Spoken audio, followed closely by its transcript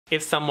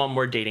if someone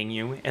were dating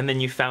you and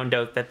then you found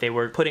out that they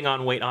were putting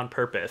on weight on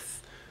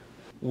purpose,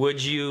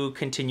 would you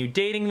continue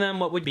dating them?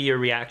 What would be your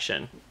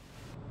reaction?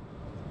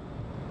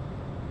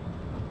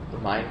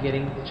 Am I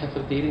getting the chance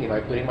of dating? Am I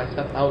putting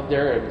myself out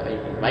there?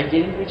 Am I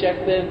getting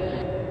rejected?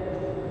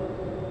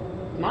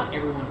 Not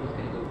everyone who's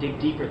going to go dig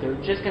deeper. They're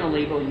just going to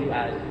label you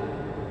as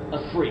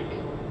a freak.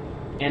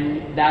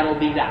 And that'll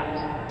be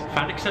that.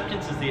 Fat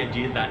acceptance is the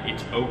idea that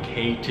it's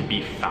okay to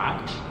be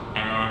fat,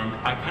 and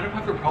I kind of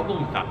have a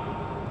problem with that.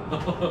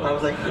 I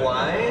was like,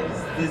 why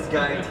is this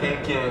guy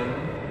taken?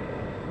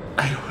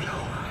 I don't know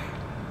why.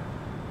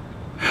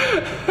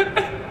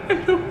 I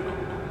don't know.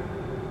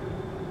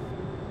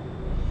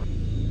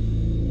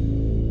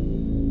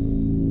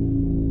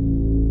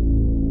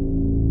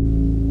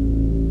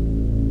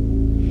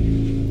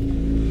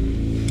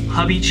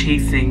 Hubby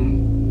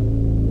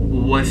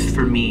chasing was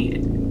for me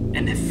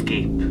an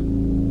escape.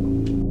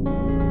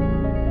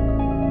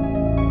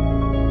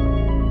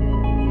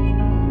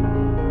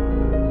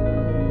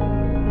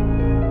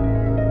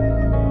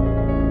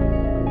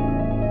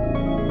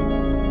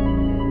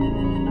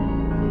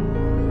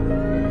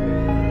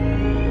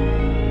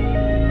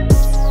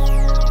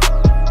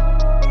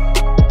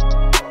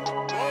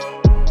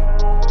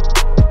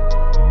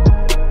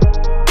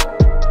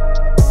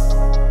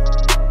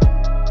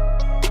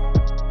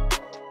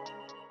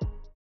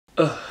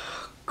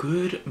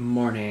 Good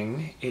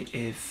morning. It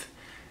is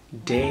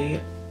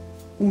day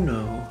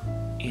uno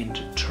in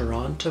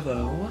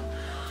Toronto.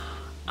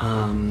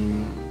 I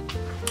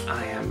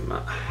am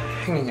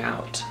hanging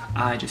out.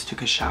 I just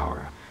took a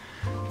shower.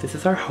 This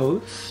is our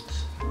host,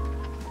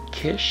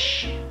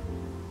 Kish.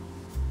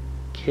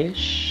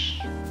 Kish.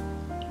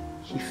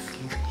 He's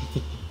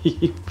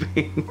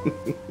sleeping.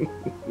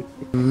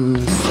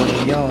 So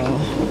y'all,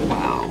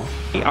 wow.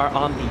 We are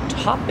on the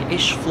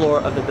top-ish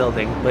floor of the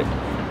building, but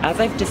as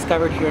I've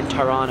discovered here in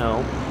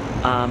Toronto,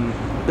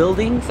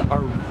 buildings are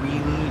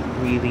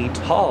really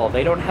tall.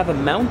 They don't have a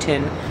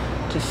mountain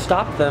to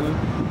stop them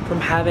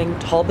from having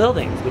tall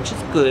buildings, which is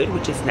good,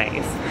 which is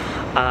nice.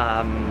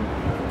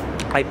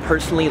 I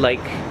personally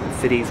like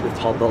cities with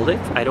tall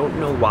buildings. I don't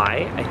know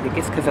why. I think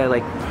it's because I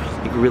like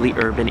really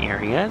urban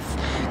areas,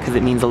 because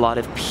it means a lot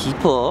of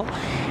people,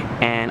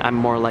 and I'm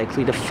more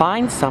likely to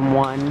find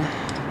someone.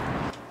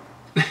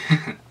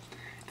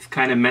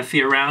 Kind of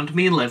messy around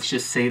me. Let's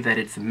just say that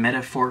it's a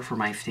metaphor for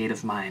my state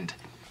of mind.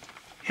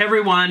 Hey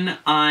everyone,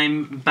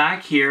 I'm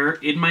back here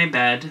in my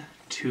bed,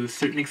 to a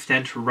certain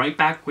extent right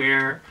back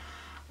where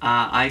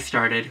I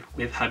started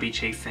with hubby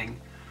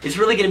chasing. It's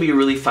really going to be a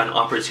really fun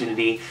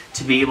opportunity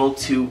to be able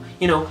to,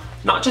 you know,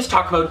 not just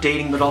talk about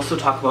dating, but also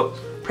talk about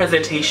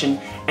presentation.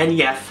 And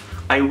yes,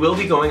 I will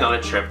be going on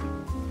a trip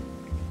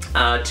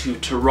to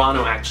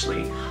Toronto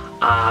actually,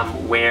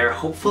 where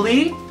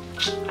hopefully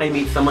I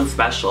meet someone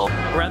special.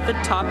 We're at the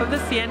top of the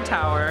CN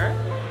Tower,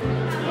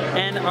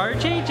 and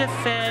Arjay just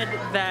said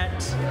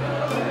that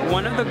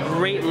one of the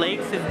Great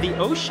Lakes is the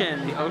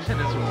ocean. The ocean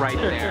is right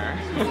there.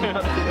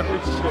 Not the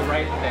ocean.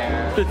 Right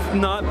there. It's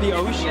not the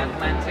ocean. The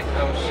Atlantic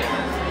Ocean.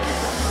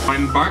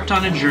 I'm embarked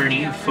on a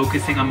journey of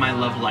focusing on my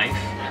love life,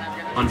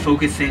 on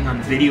focusing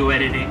on video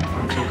editing,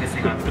 on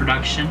focusing on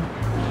production,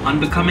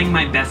 on becoming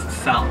my best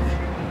self.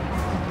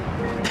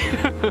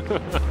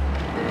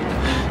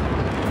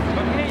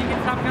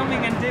 Stop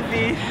filming and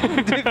Dippy.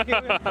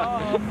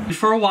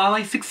 For a while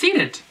I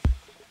succeeded.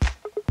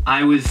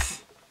 I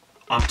was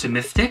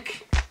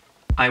optimistic,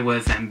 I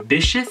was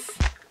ambitious,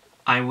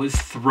 I was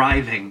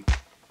thriving.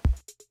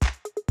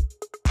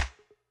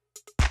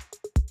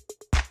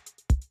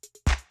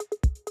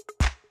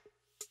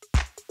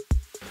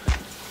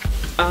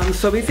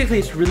 So basically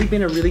it's really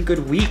been a really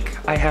good week.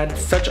 I had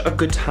such a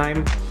good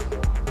time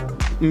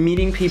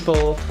meeting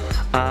people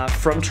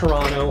from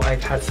Toronto.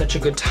 I've had such a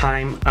good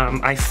time.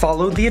 I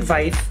followed the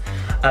advice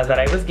that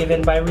I was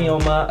given by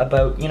Ryoma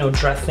about, you know,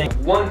 dressing.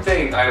 One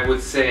thing I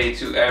would say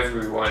to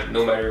everyone,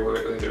 no matter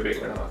whether they're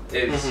big or not,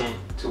 is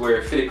to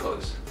wear fitted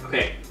clothes.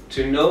 Okay.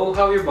 To know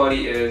how your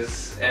body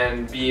is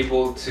and be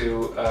able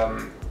to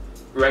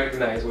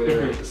recognize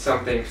whether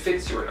something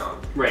fits you or not.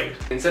 Right.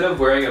 Instead of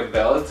wearing a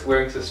belt,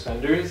 wearing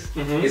suspenders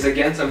is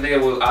again something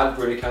that will add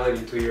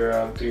verticality to your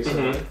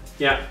silhouette.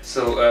 Yeah.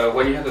 So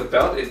when you have a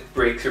belt, it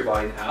breaks your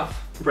body in half.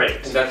 Right.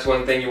 And that's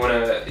one thing you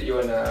wanna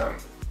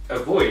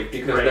avoid,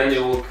 because then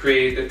it will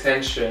create a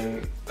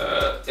tension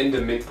in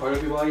the mid part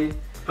of your body.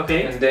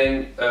 Okay. And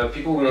then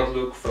people will not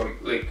look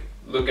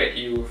at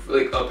you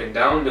up and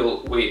down.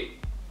 They'll wait.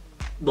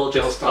 They'll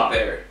just stop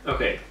there.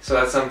 Okay. So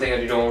that's something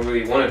that you don't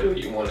really want to do.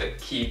 You want to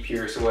keep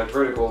your silhouette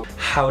vertical.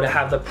 How to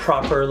have the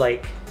proper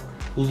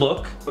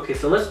look. Okay,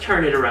 so let's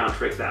turn it around,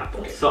 for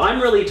example. Okay. So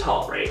I'm really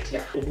tall, right?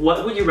 Yeah.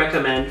 What would you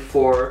recommend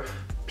for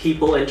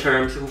people in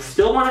terms who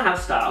still want to have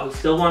style, who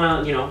still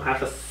want to, you know,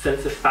 have a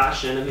sense of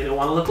fashion, and they don't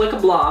want to look like a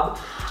blob,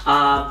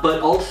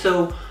 but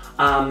also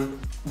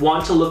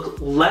want to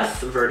look less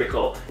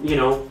vertical, you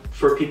know,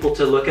 for people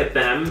to look at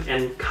them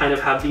and kind of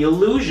have the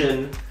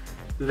illusion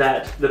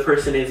that the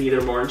person is either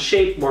more in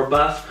shape, more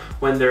buff,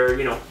 when they're,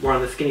 you know, more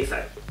on the skinny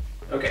side.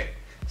 Okay.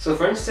 So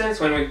for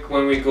instance,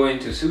 when we go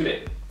into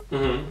suiting,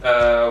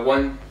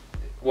 One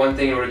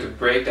thing in order to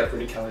break that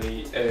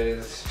verticality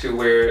is to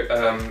wear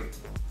a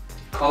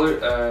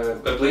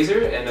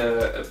blazer and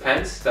a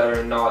pants that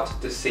are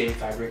not the same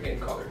fabric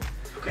and color.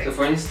 Okay. So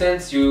for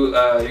instance, you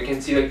can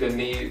see like the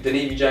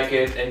navy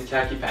jacket and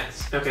khaki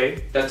pants.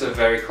 Okay. That's a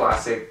very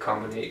classic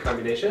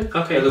combination.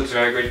 Okay. It looks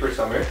very great for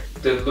summer.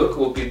 The look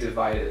will be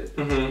divided.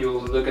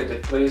 You'll look at the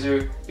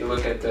blazer, you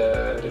look at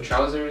the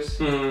trousers,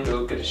 you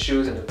look at the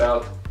shoes and the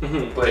belt,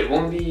 but it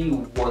won't be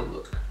one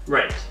look.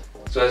 Right.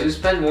 So as you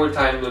spend more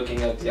time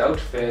looking at the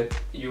outfit,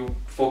 you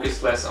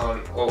focus less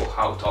on, oh,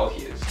 how tall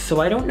he is.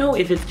 So I don't know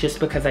if it's just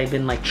because I've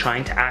been like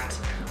trying to act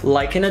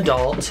like an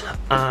adult,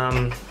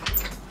 and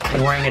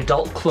wearing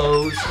adult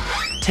clothes,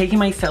 taking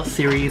myself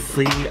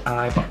seriously.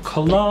 I bought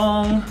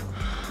cologne,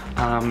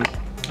 I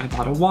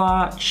bought a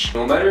watch.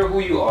 No matter who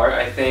you are,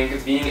 I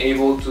think being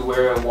able to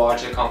wear a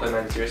watch that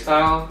complements your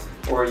style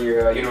or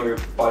your, your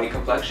body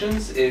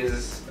complexions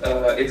is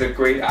it's a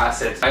great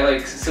asset. I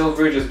like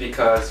silver just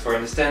because, for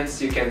instance,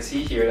 you can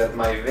see here that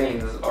my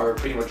veins are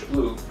pretty much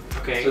blue.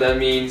 Okay. So that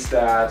means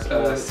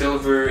that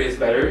silver is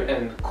better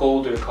and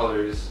colder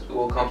colors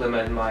will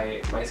complement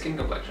my skin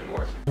complexion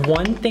more.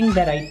 One thing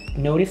that I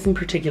noticed in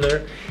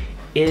particular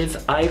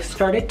is I've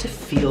started to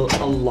feel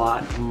a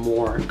lot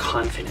more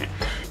confident.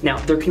 Now,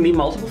 there can be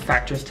multiple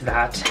factors to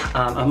that.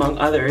 Among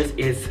others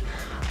is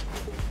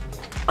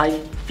I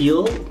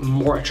feel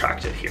more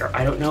attractive here.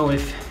 I don't know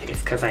if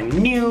it's because I'm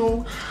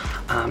new,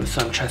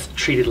 so I'm just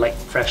treated like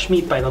fresh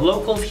meat by the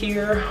locals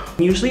here.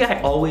 Usually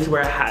I always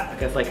wear a hat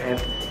because like I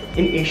have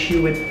an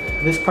issue with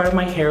this part of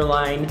my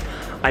hairline.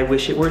 I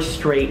wish it were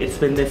straight. It's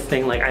been this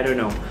thing, like, I don't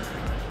know.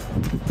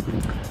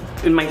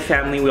 In my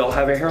family, we all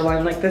have a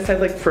hairline like this.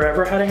 I've like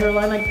forever had a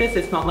hairline like this.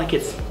 It's not like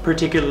it's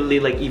particularly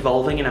like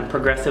evolving and I'm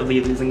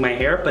progressively losing my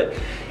hair, but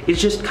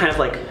it's just kind of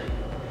like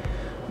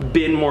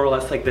been more or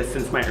less like this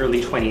since my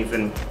early 20s,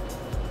 and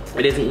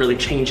it isn't really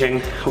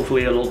changing.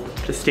 Hopefully it'll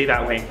just stay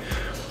that way.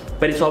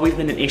 But it's always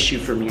been an issue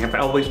for me. I've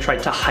always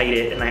tried to hide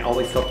it, and I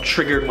always felt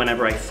triggered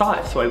whenever I saw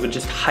it, so I would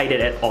just hide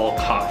it at all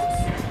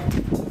costs.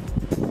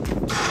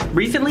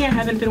 Recently, I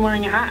haven't been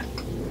wearing a hat,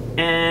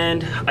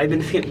 and I've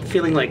been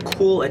feeling like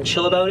cool and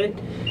chill about it,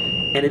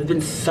 and it's been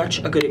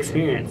such a good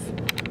experience.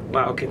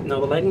 Wow, okay, no,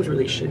 the lighting's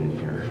really shit in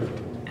here.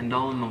 And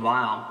all in the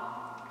while,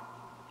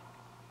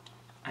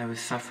 I was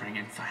suffering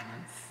in silence.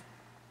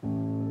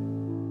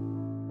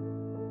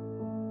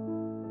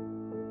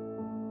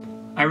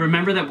 I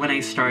remember that when I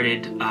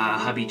started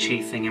hubby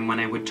chasing and when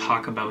I would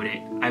talk about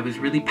it, I was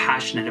really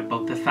passionate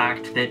about the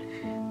fact that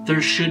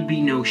there should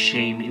be no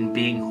shame in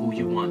being who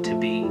you want to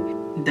be.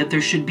 That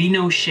there should be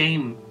no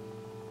shame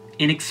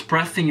in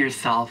expressing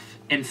yourself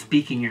and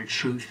speaking your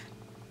truth.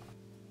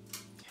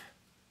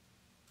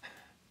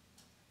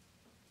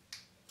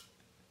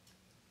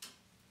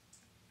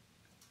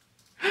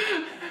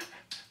 How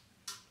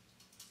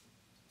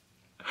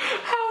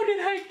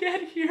did I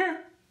get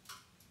here?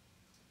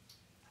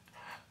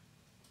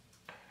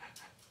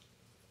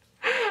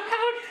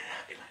 How did I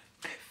let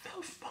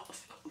myself fall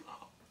so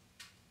low?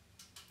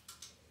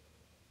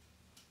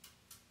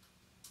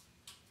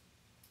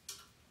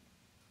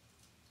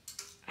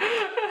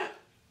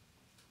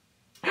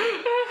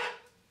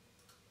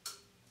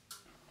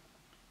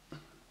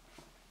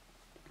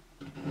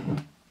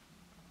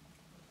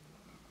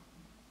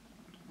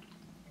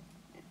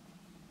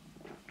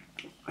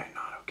 I'm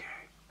not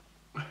okay.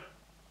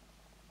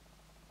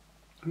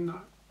 I'm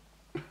not.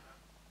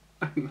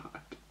 I'm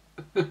not.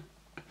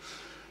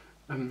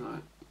 I'm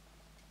not.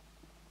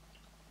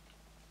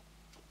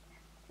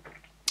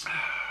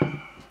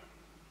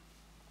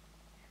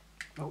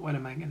 But what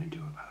am I gonna do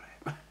about it?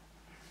 I'm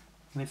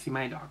gonna see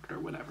my doctor,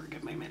 whatever,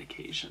 get my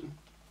medication.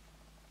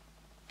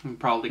 I'm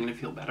probably gonna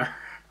feel better.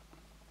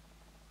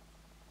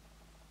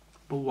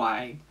 But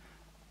why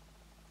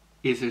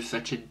is there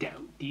such a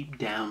doubt deep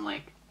down,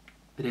 like,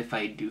 that if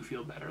I do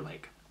feel better,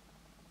 like,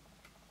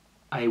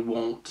 I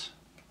won't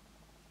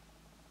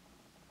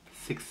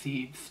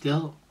succeed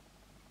still?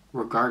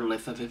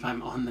 Regardless of if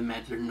I'm on the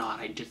meds or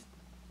not,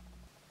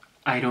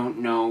 I don't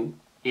know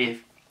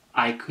if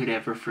I could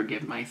ever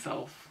forgive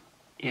myself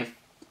if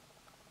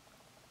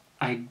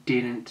I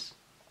didn't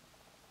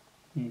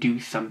do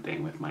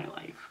something with my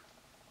life.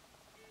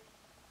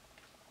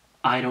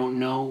 I don't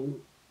know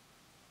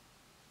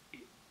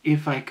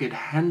if I could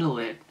handle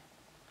it.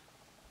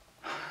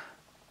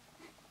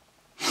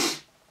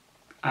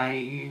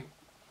 I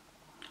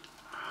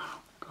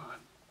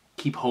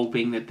keep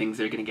hoping that things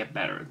are gonna get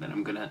better, that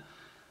I'm gonna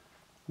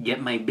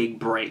get my big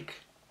break.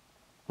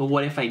 But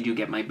what if I do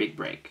get my big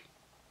break?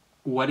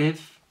 What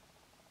if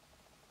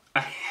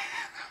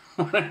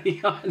what are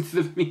the odds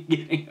of me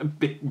getting a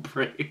big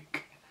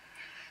break?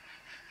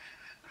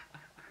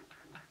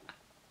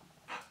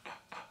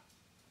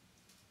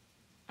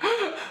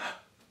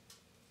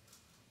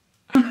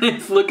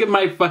 Let's look at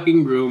my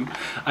fucking room.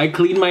 I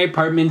cleaned my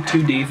apartment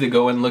 2 days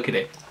ago and look at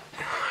it.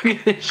 Look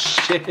at this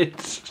shit.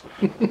 It's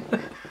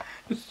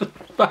a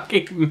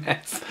fucking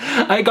mess.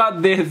 I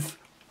got this.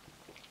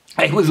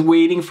 I was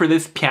waiting for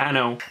this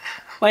piano.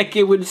 Like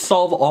it would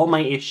solve all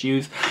my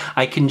issues.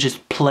 I can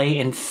just play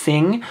and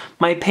sing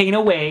my pain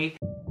away.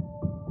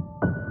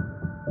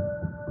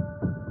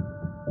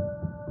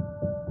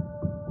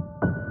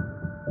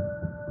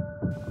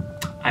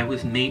 I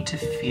was made to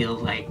feel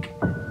like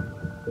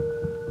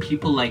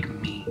people like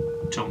me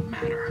don't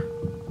matter.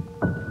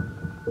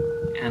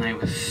 And I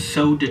was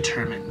so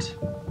determined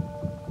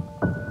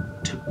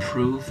to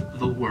prove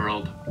the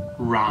world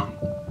wrong.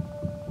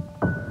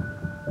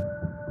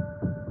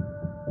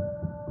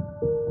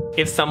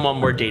 If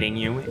someone were dating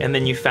you and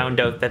then you found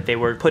out that they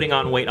were putting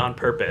on weight on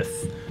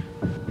purpose,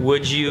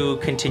 would you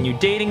continue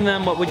dating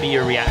them? What would be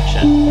your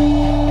reaction?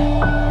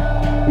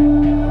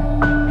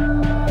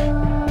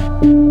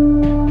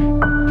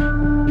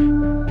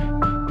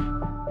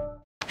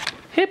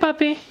 Hey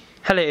puppy.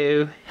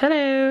 Hello.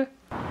 Hello.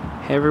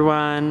 Hey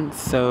everyone.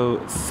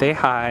 So say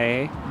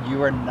hi.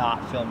 You are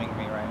not filming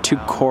me right to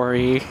now.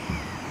 Corey.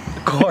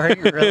 Corey,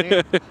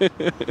 really?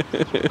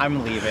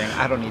 I'm leaving.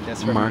 I don't need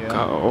this from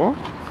Marco.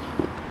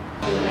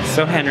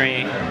 So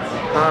Henry,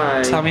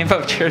 Hi. tell me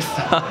about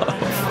yourself.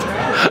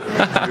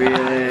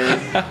 Really?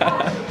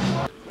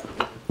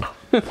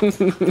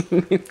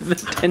 Needs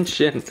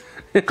attention.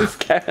 This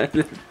cat,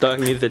 this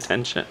dog needs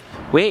attention.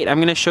 Wait, I'm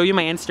gonna show you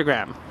my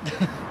Instagram.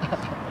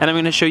 And I'm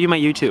gonna show you my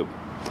YouTube.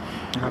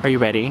 Are you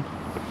ready?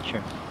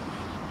 Sure.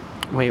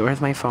 Wait,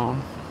 where's my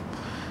phone?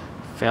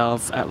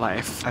 Fails at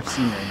life. I've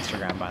seen your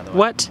Instagram, by the way.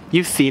 What?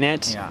 You've seen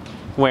it? Yeah.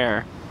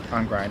 Where?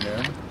 On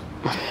GAINER.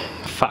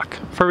 Fuck.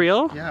 For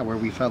real? Yeah, where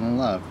we fell in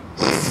love.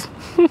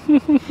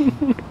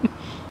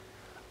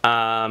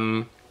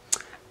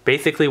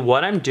 Basically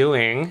what I'm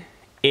doing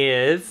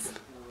is...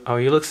 Oh,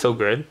 you look so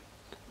good,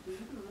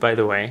 by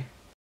the way.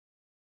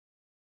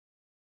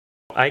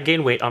 I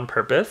gain weight on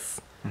purpose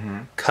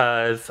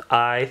because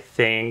I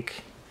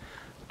think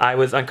I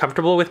was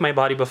uncomfortable with my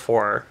body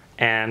before,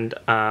 and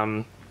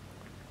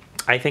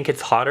I think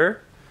it's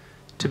hotter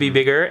to be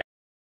bigger.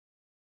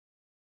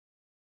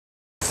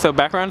 So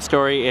background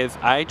story is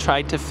I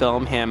tried to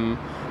film him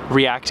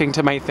reacting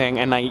to my thing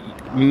and I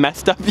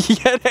messed up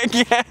yet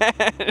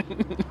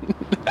again.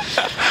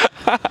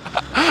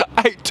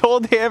 I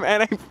told him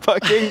and I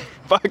fucking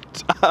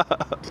fucked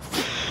up.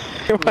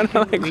 I wanna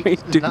like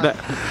redo that.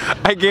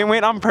 I gained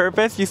weight on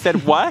purpose. You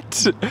said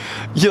what?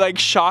 You like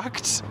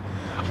shocked?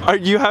 Or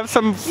you have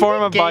some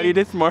form of body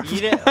dysmorphia?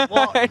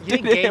 You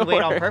didn't gain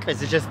weight on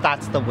purpose. It's just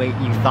that's the weight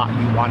you thought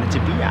you wanted to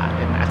be at,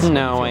 and that's what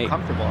you feel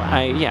comfortable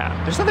at.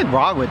 Yeah. There's nothing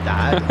wrong with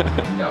that.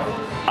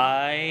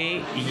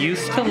 I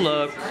used to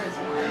look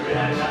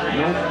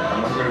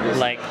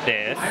like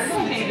this,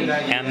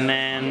 and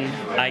then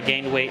I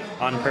gained weight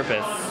on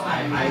purpose.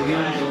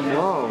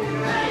 Whoa.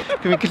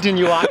 Can we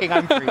continue walking?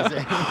 I'm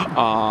freezing.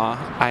 Aw,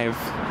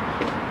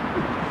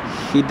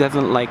 he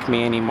doesn't like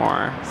me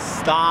anymore.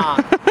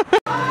 Stop.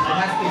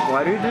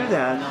 Why do you do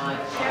that?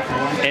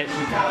 It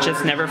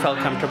just never felt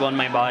comfortable in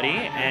my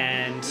body,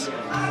 and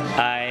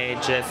I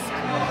just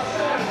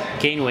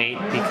gained weight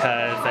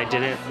because I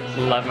didn't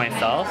love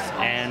myself,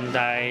 and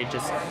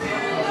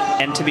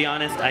and to be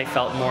honest, I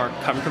felt more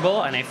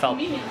comfortable and I felt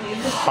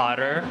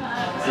hotter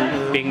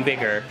being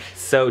bigger.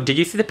 So did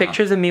you see the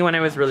pictures of me when I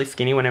was really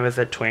skinny, when I was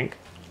a twink?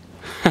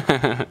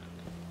 Oh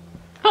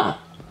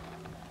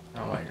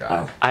my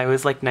god. I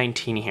was like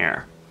 19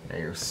 here. Yeah,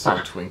 you're so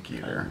twink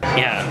eater.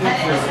 Yeah.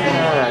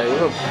 Yeah,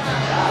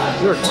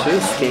 you're too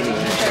skinny.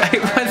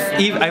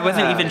 I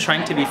wasn't even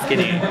trying to be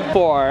skinny.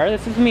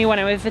 This is me when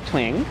I was a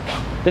twink.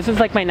 This is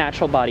like my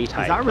natural body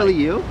type. Is that really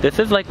you? This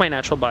is like my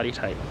natural body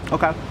type.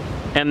 Okay.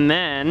 And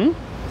then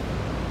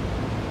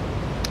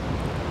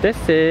this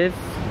is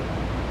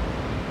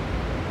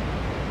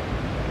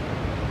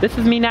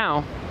me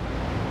now.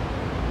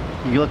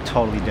 You look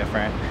totally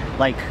different.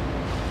 Like,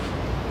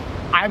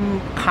 I'm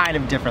kind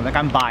of different. Like,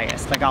 I'm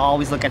biased. Like, I'll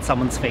always look at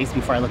someone's face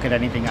before I look at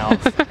anything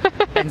else.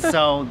 And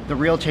so the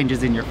real change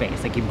is in your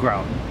face. Like, you've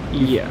grown.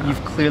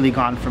 You've clearly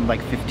gone from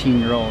like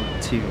 15-year-old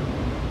to...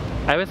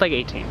 I was like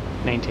 18,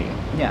 19.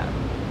 Yeah.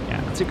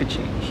 Yeah. It's a good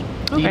change.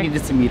 Okay. You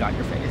needed some meat on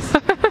your face.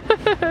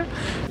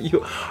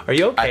 Are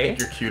you okay? I think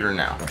you're cuter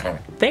now.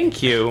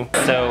 Thank you.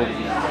 So,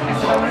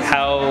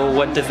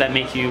 what does that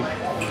make you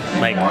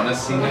like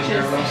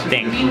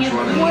think?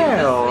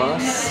 Well,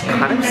 it's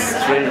kind of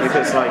strange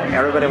because like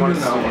everybody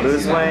wants to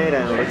lose weight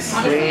and look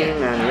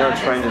slim, and you're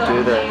trying to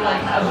do the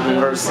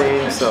reverse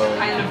thing, so...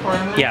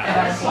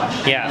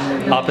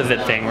 Yeah,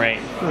 opposite thing, right?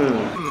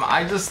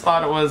 I just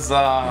thought it was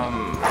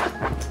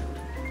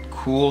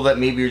cool that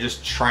maybe you're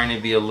just trying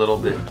to be a little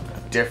bit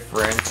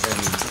different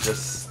and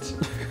just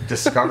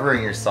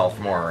discovering yourself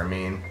more. I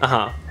mean,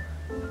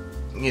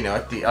 you know,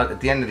 at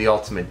the end of the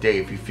ultimate day,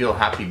 if you feel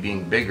happy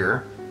being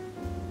bigger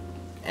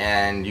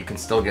and you can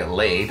still get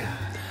laid,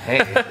 hey,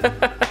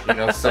 you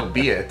know, so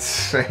be it.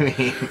 I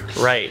mean,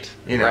 right.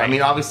 You know, right. I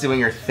mean, obviously when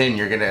you're thin,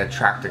 you're gonna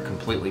attract a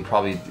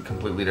probably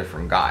completely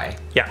different guy.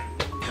 Yeah.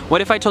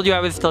 What if I told you I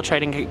was still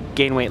trying to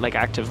gain weight, like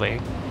actively?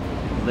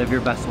 Live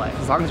your best life,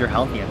 as long as you're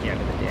healthy at the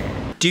end of the day.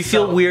 Do you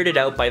feel weirded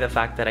out by the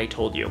fact that I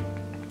told you?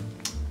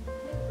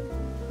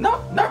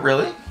 No, not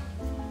really.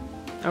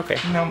 Okay.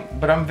 No,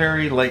 but I'm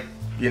very like,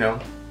 you know,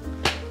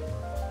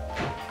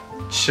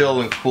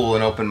 chill and cool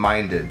and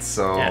open-minded.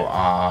 So,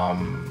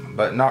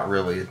 but not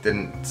really. It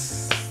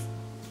didn't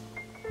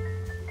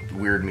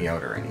weird me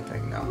out or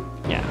anything. No.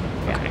 Yeah.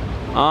 Okay.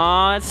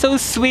 Aw, it's so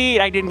sweet.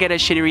 I didn't get a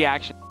shitty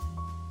reaction.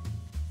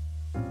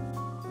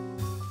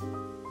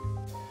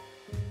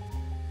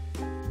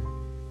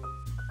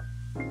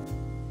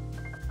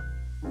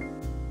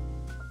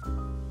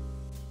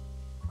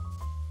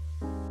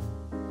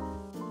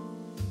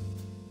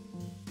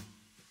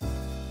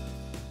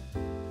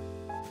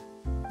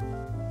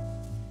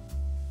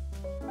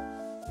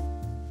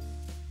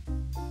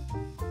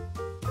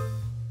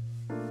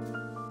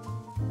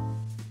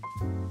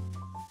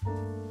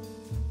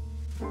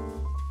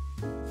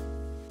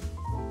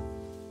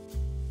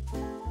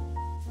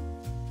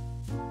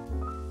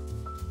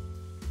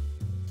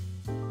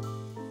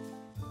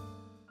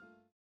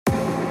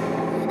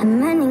 I'm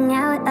running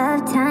out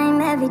of time,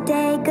 every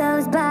day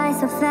goes by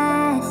so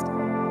fast.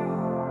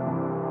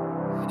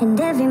 And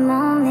every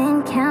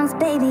moment counts,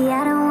 baby,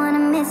 I don't wanna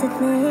miss a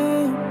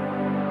thing.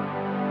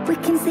 We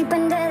can sleep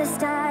under the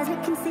stars, we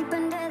can sleep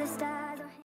under the stars.